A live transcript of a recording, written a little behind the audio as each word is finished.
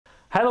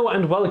Hello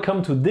and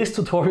welcome to this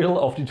tutorial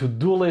of the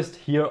to-do list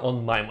here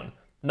on mymun.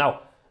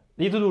 Now,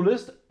 the to-do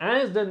list,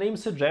 as the name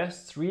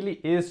suggests, really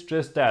is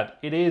just that.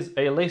 It is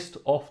a list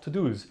of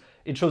to-dos.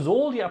 It shows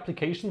all the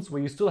applications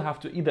where you still have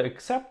to either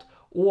accept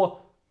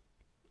or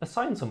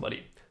assign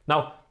somebody.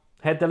 Now,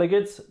 head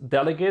delegates,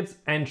 delegates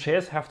and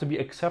chairs have to be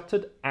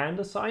accepted and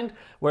assigned,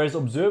 whereas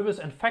observers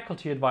and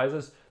faculty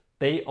advisors,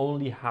 they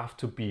only have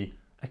to be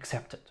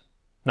accepted.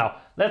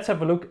 Now, let's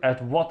have a look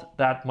at what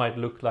that might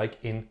look like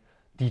in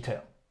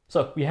detail.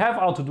 So we have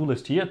our to-do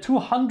list here,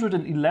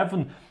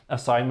 211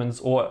 assignments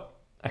or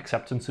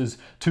acceptances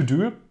to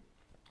do.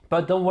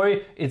 But don't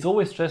worry, it's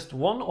always just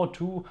one or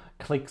two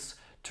clicks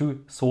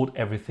to sort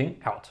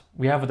everything out.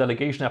 We have a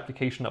delegation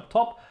application up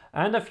top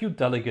and a few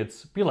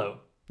delegates below.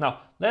 Now,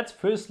 let's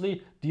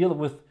firstly deal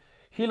with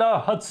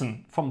Hila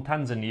Hudson from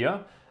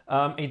Tanzania,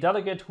 a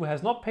delegate who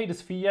has not paid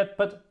his fee yet,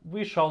 but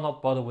we shall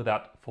not bother with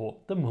that for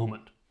the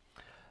moment.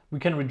 We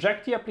can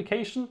reject the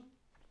application,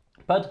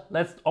 but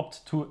let's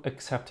opt to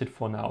accept it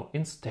for now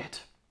instead.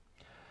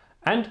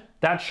 And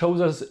that shows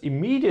us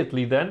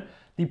immediately then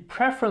the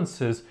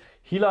preferences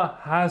Hila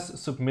has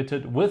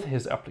submitted with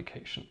his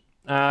application.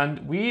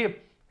 And we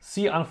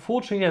see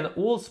unfortunately that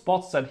all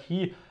spots that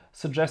he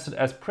suggested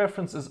as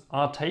preferences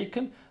are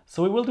taken.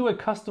 So we will do a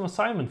custom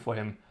assignment for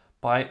him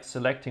by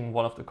selecting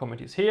one of the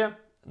committees here,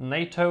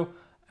 NATO,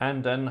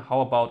 and then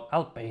how about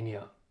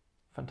Albania?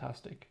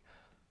 Fantastic.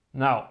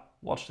 Now,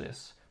 watch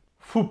this.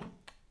 Whoop.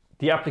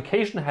 The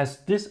application has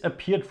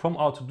disappeared from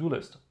our to-do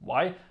list.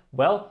 Why?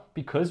 Well,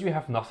 because you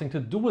have nothing to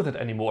do with it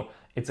anymore.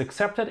 It's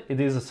accepted, it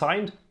is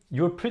assigned,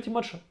 you're pretty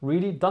much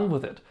really done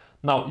with it.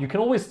 Now, you can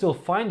always still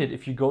find it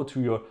if you go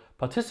to your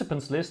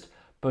participants list,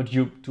 but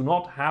you do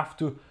not have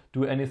to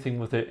do anything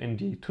with it in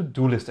the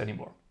to-do list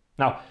anymore.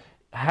 Now,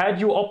 had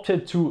you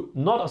opted to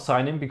not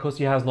assign him because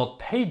he has not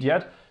paid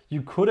yet,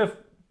 you could have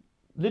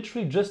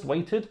literally just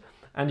waited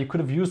and you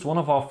could have used one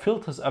of our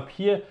filters up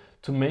here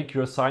to make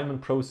your assignment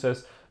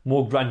process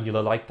more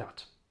granular like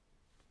that.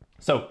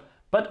 So,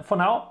 but for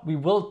now, we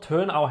will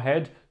turn our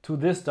head to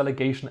this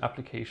delegation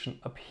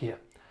application up here.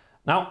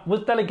 Now,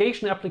 with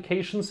delegation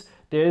applications,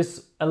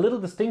 there's a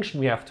little distinction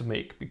we have to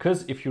make,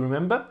 because if you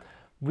remember,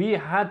 we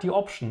had the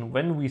option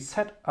when we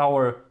set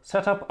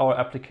up our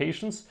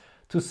applications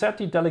to set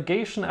the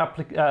delegation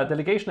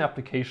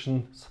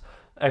applications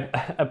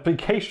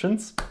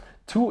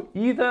to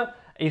either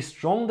a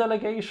strong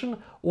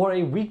delegation or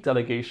a weak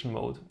delegation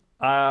mode.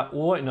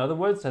 Or in other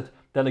words, that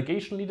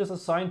delegation leaders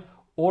assign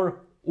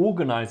or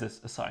organizers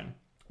assign.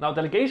 Now,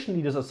 delegation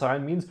leaders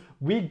assign means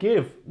we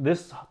give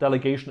this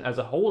delegation as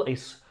a whole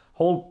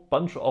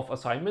bunch of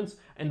assignments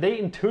and they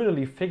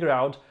internally figure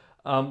out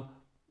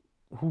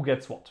who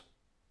gets what.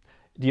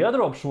 The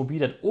other option will be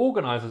that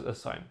organizers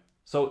assign.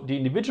 So the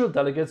individual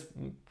delegates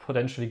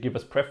potentially give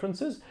us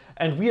preferences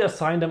and we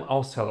assign them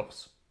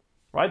ourselves,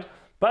 right?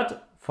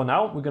 But for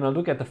now, we're going to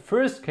look at the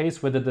first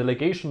case where the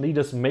delegation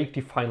leaders make the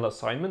final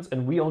assignments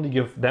and we only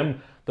give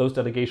them, those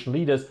delegation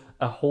leaders,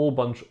 a whole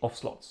bunch of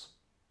slots.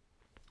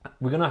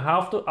 We're going to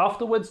have to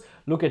afterwards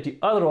look at the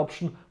other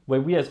option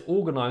where we as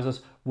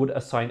organizers would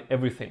assign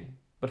everything.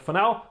 But for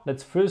now,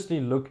 let's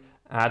firstly look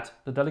at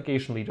the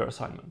delegation leader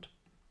assignment.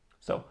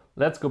 So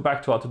let's go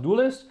back to our to-do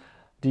list.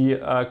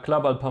 The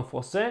Club Alpin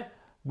Français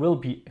will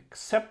be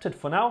accepted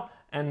for now.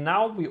 And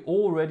now we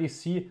already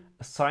see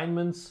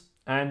assignments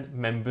and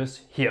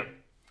members here.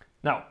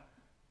 Now,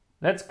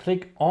 let's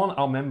click on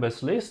our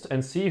members list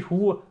and see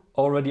who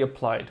already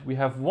applied. We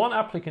have one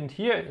applicant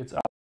here, it's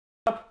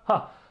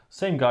up,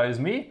 same guy as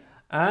me,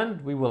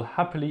 and we will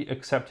happily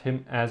accept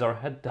him as our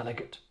head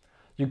delegate.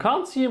 You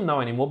can't see him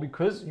now anymore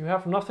because you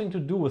have nothing to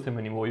do with him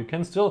anymore. You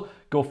can still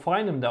go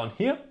find him down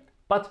here,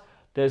 but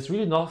there's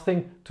really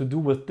nothing to do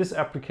with this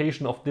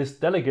application of this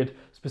delegate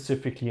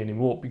specifically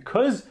anymore,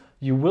 because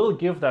you will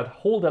give that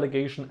whole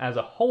delegation as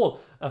a whole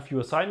a few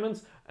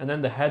assignments, and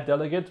then the head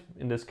delegate,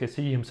 in this case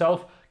he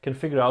himself, can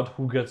figure out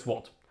who gets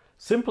what.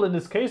 Simple in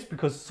this case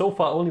because so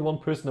far only one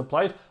person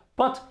applied,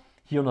 but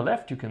here on the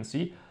left you can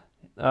see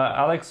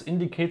Alex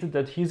indicated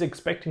that he's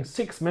expecting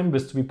 6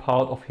 members to be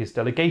part of his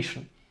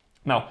delegation.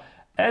 Now,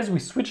 as we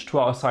switch to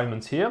our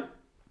assignments here,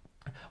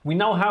 we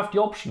now have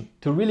the option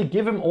to really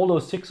give him all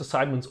those 6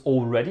 assignments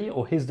already,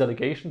 or his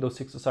delegation, those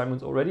 6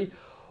 assignments already,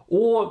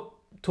 or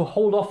to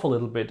hold off a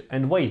little bit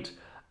and wait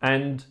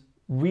and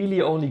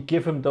really only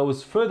give him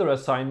those further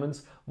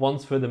assignments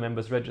once further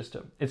members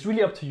register. It's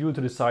really up to you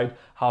to decide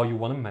how you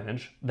want to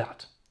manage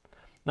that.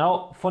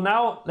 Now, for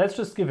now, let's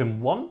just give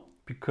him 1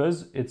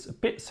 because it's a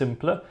bit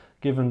simpler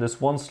given this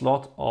 1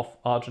 slot of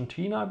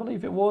Argentina, I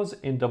believe it was,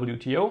 in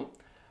WTO,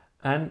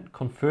 and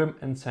confirm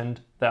and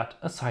send that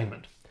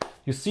assignment.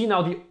 You see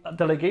now the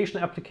delegation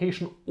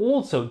application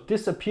also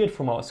disappeared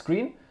from our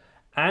screen,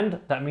 and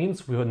that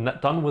means we're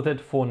done with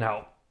it for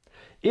now.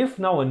 If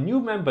now a new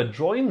member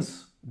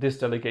joins this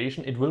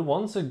delegation, it will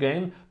once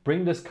again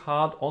bring this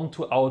card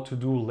onto our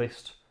to-do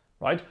list,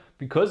 right?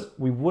 Because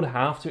we would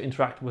have to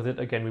interact with it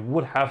again. We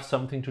would have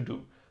something to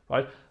do,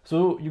 right?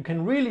 So you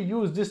can really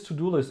use this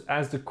to-do list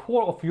as the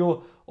core of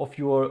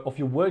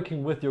your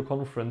working with your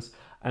conference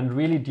and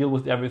really deal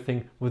with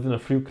everything within a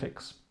few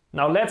clicks.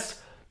 Now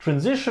let's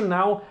transition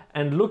now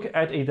and look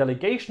at a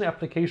delegation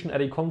application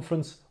at a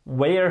conference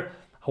where,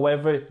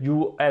 however,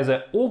 you as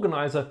an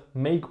organizer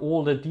make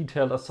all the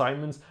detailed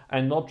assignments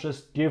and not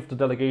just give the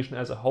delegation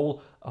as a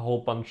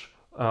whole bunch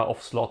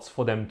of slots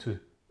for them to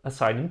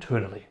assign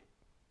internally.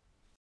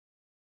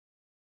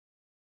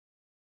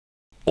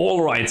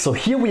 All right, so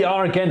here we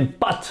are again,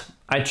 but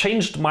I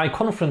changed my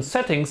conference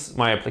settings,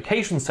 my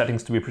application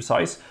settings to be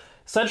precise,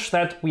 such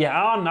that we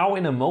are now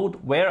in a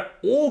mode where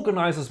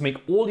organizers make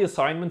all the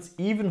assignments,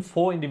 even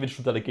for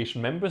individual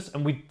delegation members,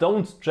 and we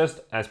don't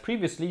just, as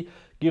previously,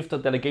 give the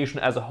delegation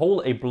as a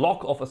whole a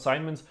block of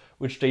assignments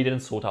which they then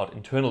sort out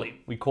internally.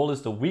 We call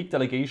this the weak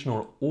delegation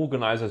or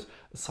organizer's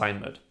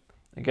assignment.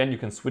 Again, you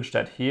can switch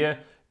that here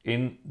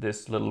in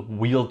this little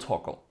wheel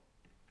toggle.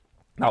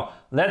 Now,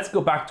 let's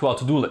go back to our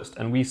to-do list,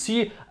 and we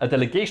see a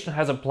delegation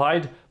has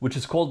applied, which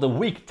is called the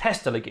weak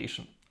test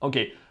delegation.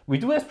 Okay, we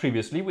do as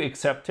previously, we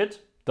accept it,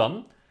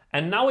 done,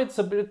 and now it's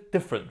a bit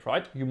different,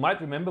 right? You might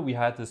remember we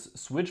had this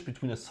switch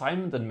between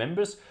assignment and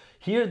members.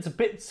 Here it's a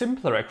bit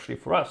simpler actually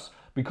for us,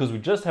 because we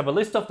just have a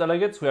list of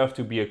delegates who have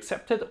to be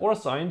accepted or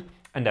assigned,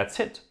 and that's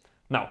it.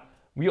 Now,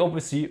 we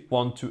obviously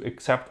want to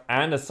accept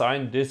and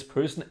assign this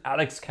person,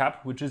 Alex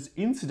Cap, which is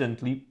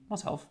incidentally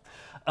myself.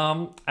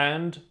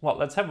 And well,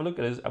 let's have a look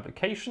at his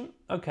application.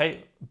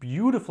 Okay,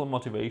 beautiful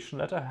motivation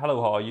letter.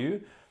 Hello, how are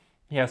you?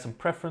 He has some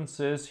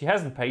preferences. He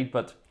hasn't paid,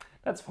 but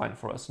that's fine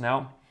for us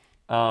now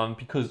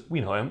because we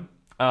know him.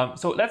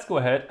 So let's go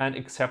ahead and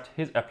accept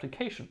his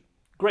application.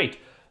 Great.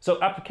 So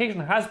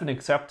application has been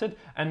accepted,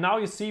 and now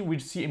you see we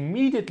see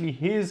immediately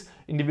his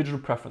individual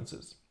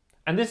preferences.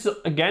 And this is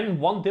again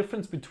one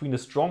difference between the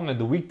strong and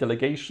the weak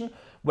delegation,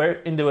 where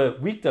in the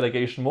weak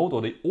delegation mode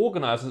or the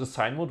organizer's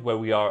assign mode where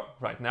we are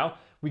right now,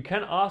 we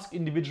can ask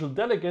individual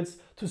delegates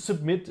to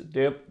submit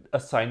their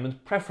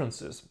assignment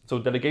preferences. So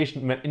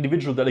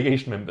individual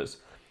delegation members.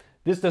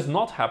 This does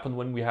not happen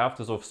when we have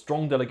the sort of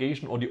strong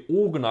delegation or the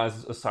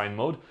organizer's assign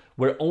mode,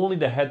 where only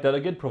the head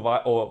delegate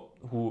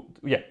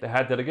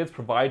delegates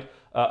provide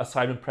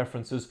assignment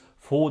preferences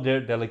for their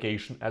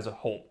delegation as a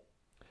whole.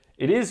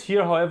 It is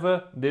here,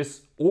 however,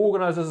 this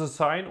organizer's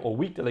assign or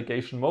weak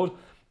delegation mode,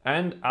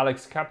 and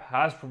Alex Cap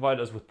has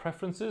provided us with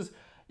preferences,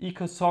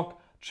 ECOSOC,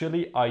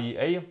 Chile,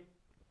 IEA,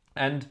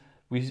 and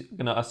we're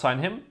gonna assign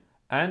him,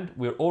 and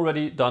we're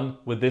already done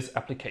with this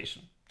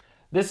application.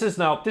 This is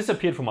now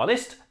disappeared from our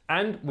list,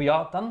 and we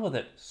are done with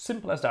it.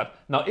 Simple as that.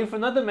 Now, if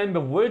another member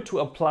were to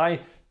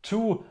apply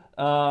to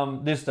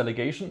this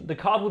delegation, the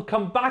card would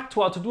come back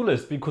to our to-do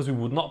list because we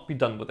would not be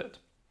done with it.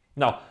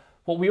 Now,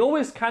 what we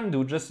always can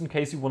do, just in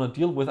case you want to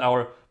deal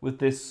with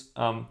this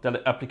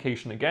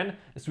application again,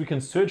 is we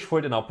can search for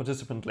it in our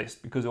participant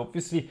list, because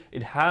obviously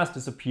it has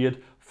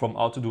disappeared from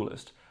our to-do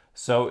list.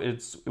 So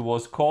it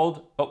was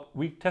called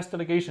weak test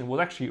delegation. It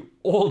was actually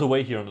all the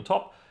way here on the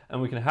top,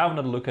 and we can have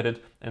another look at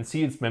it and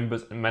see its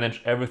members and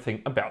manage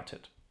everything about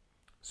it.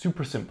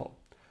 Super simple.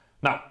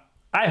 Now,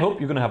 I hope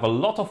you're going to have a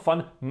lot of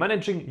fun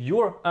managing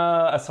your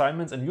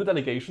assignments and your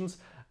delegations.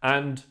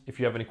 And if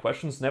you have any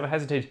questions, never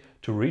hesitate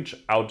to reach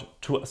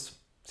out to us.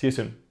 See you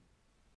soon.